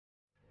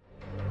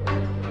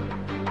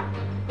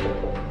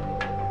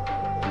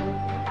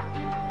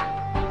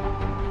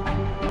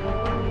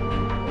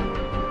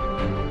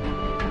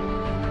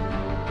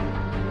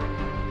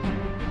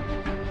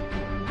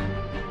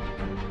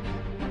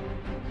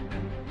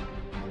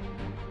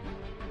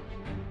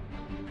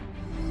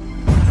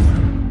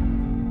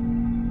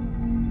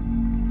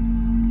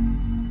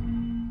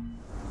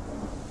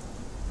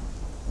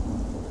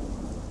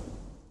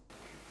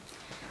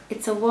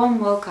It's a warm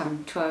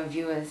welcome to our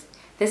viewers.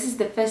 This is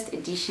the first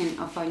edition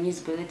of our news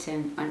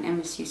bulletin on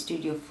MSU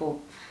Studio 4.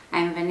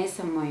 I'm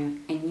Vanessa Moyo,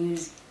 a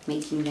news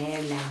making the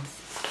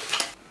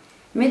headlines.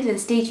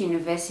 Midlands State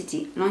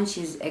University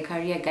launches a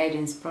career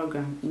guidance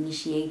program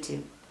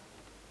initiative.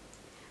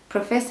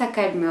 Professor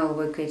Kadmel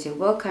Wekwete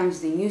welcomes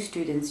the new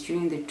students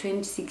during the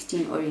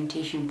 2016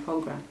 orientation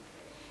program.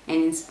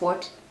 And in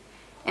sport,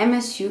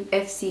 MSU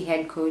FC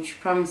head coach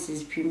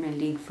promises Premier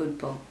League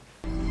football.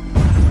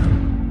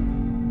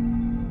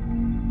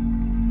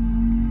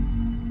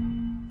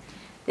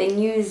 The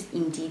news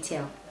in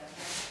detail.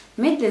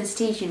 Midlands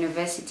State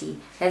University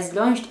has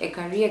launched a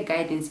career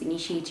guidance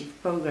initiative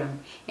program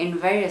in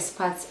various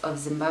parts of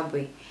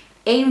Zimbabwe,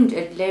 aimed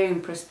at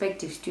luring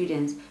prospective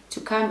students to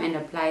come and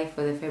apply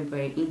for the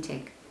February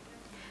intake.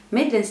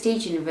 Midlands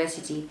State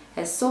University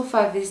has so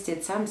far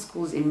visited some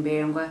schools in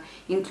Berengwa,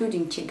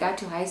 including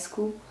Chigato High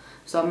School,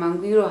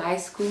 Zwamangwiro High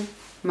School,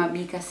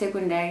 Mabika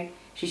Secondary,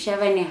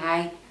 Shishavane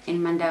High, and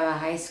Mandawa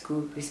High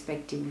School,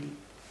 respectively.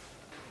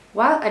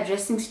 While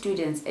addressing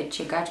students at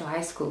Chigato High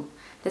School,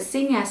 the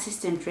Senior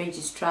Assistant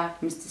Registrar,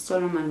 Mr.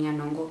 Solomon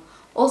Yanongo,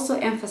 also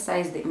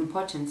emphasized the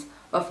importance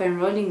of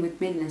enrolling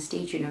with Midlands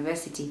State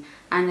University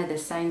under the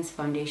Science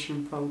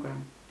Foundation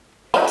program.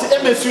 What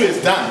MSU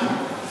has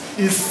done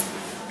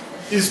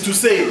is to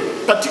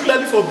say,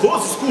 particularly for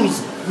those schools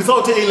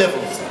without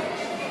A-levels,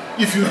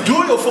 if you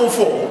do your Form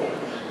 4,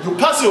 you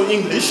pass your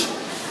English,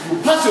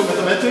 you pass your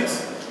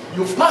mathematics,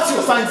 you pass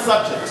your science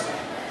subject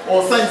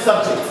or science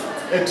subjects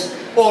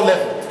at O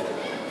level.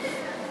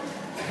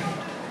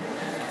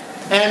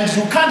 And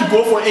you can't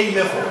go for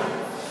A-level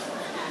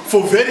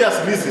for various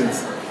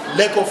reasons.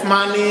 Lack of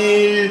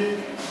money,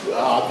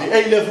 the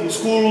A-level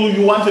school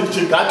you wanted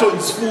Chigato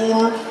is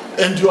full,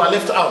 and you are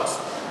left out.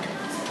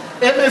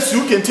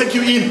 MSU can take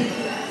you in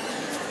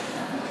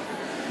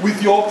with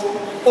your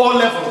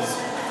O-levels.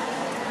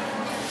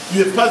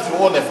 You have passed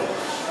your O-level.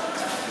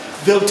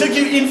 They'll take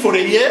you in for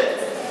a year,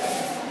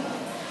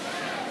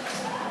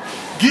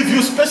 give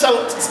you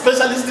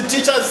specialist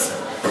teachers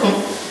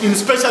in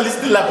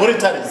specialist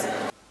laboratories.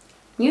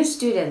 New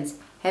students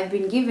have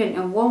been given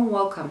a warm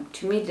welcome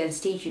to Midlands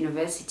State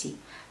University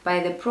by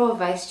the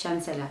Pro-Vice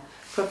Chancellor,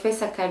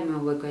 Professor Kadmel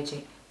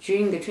Wekwete,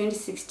 during the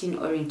 2016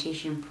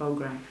 orientation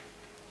program.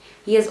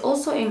 He has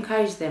also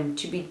encouraged them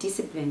to be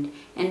disciplined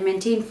and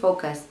maintain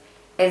focus,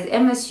 as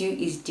MSU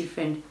is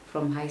different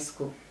from high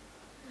school.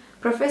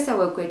 Professor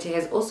Wekwete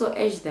has also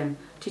urged them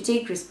to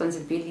take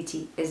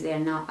responsibility as they are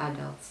now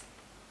adults.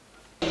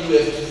 You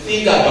have to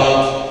think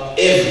about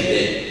every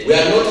day. We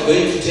are not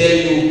going to tell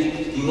you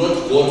do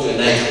not go to a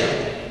nightclub.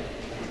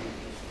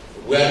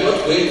 We are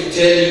not going to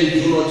tell you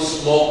do not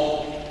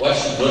smoke what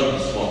should not be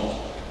smoked.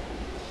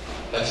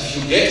 But if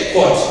you get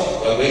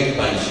caught, we are going to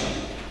punish you.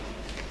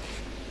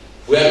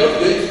 We are not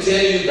going to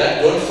tell you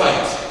that don't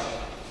fight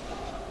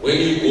when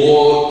you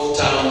go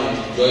to town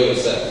and enjoy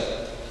yourself.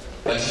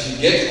 But if you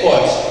get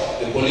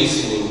caught, the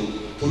police will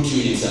put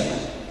you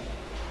inside.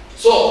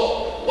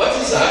 So what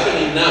is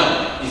happening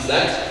now is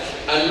that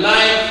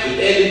unlike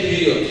the early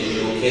period in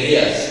your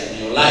careers,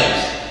 in your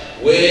lives,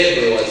 where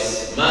there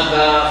was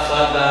mother,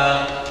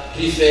 father,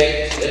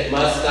 prefect,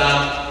 headmaster,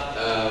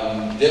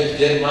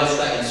 deputy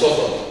headmaster, and so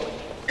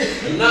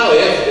forth, you now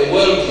have a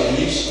world in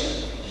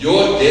which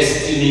your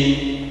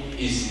destiny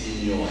is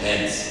in your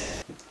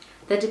hands.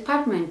 The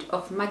Department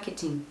of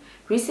Marketing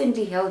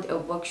recently held a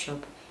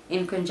workshop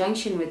in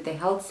conjunction with the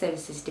Health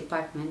Services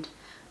Department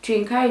to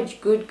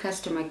encourage good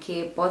customer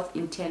care, both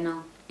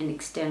internal and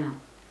external.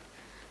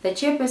 The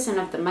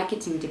chairperson of the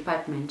Marketing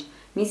Department,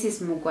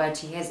 Mrs.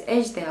 Mugwati, has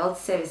urged the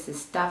health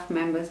services staff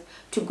members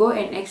to go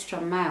an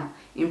extra mile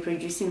in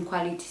producing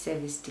quality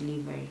service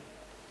delivery.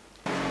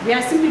 We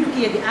are simply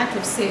looking at the art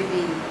of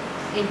serving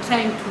and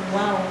trying to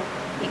wow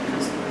a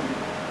customer.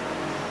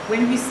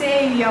 When we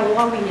say you are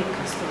wowing a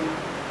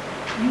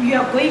customer, you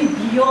are going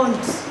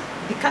beyond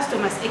the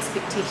customer's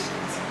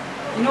expectations.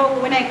 You know,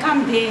 when I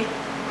come there,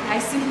 I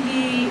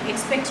simply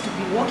expect to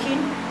be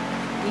walking,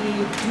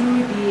 do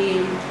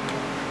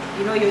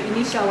your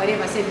initial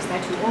whatever service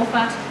that you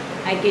offer.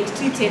 I get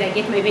treated, I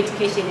get my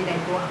medication, and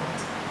I go out.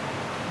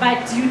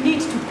 But you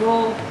need to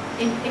go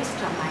an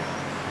extra mile.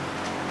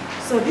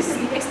 So this is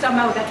the extra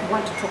mile that we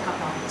want to talk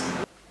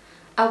about.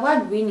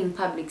 Award-winning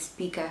public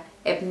speaker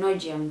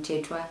Ebnogia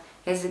Mtetwa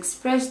has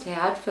expressed her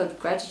heartfelt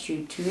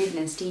gratitude to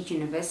Midlands State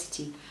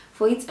University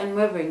for its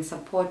unwavering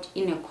support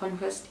in a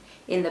contest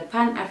in the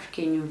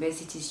Pan-African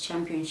Universities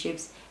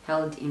Championships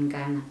held in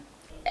Ghana.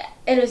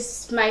 It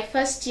was my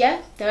first year.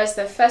 That was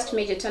the first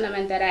major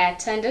tournament that I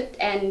attended,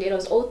 and it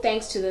was all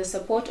thanks to the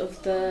support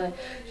of the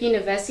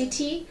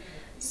university.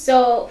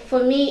 So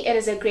for me, it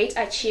is a great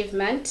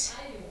achievement.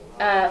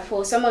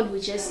 For someone who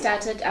just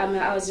started,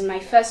 I was in my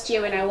first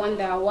year when I won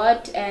the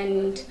award,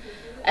 and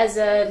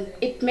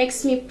it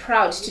makes me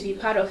proud to be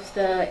part of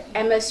the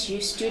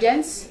MSU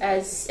students,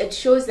 as it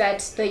shows that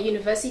the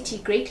university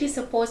greatly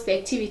supports the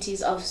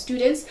activities of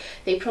students.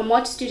 They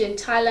promote student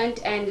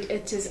talent, and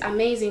it is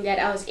amazing that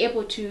I was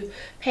able to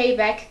pay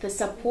back the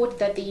support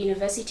that the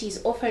university is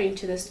offering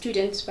to the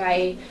students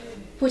by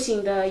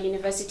putting the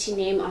university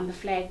name on the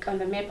flag, on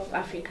the map of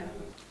Africa.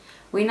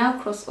 We now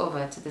cross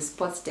over to the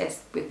sports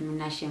desk with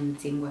Minashe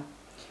Mzingwa.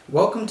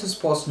 Welcome to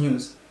Sports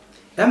News.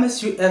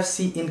 MSU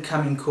FC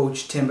incoming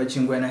coach Temba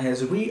Chingwena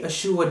has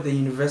reassured the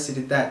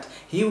university that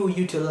he will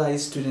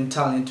utilize student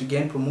talent to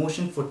gain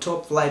promotion for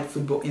top-flight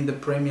football in the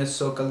Premier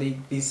Soccer League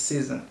this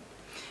season.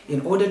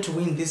 In order to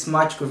win this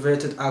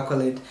much-coveted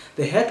accolade,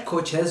 the head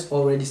coach has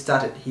already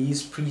started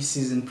his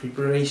pre-season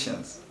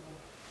preparations.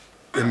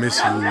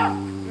 MSU,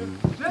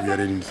 we are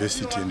an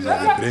university and we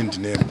are a brand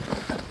name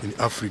in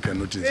Africa,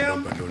 not in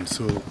Zimbabwe alone.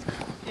 So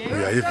we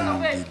are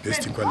having the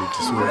best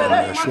quality, so we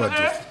are assured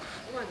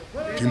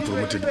of being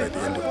promoted by the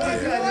end of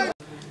the year.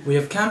 We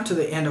have come to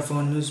the end of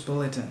our news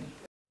bulletin.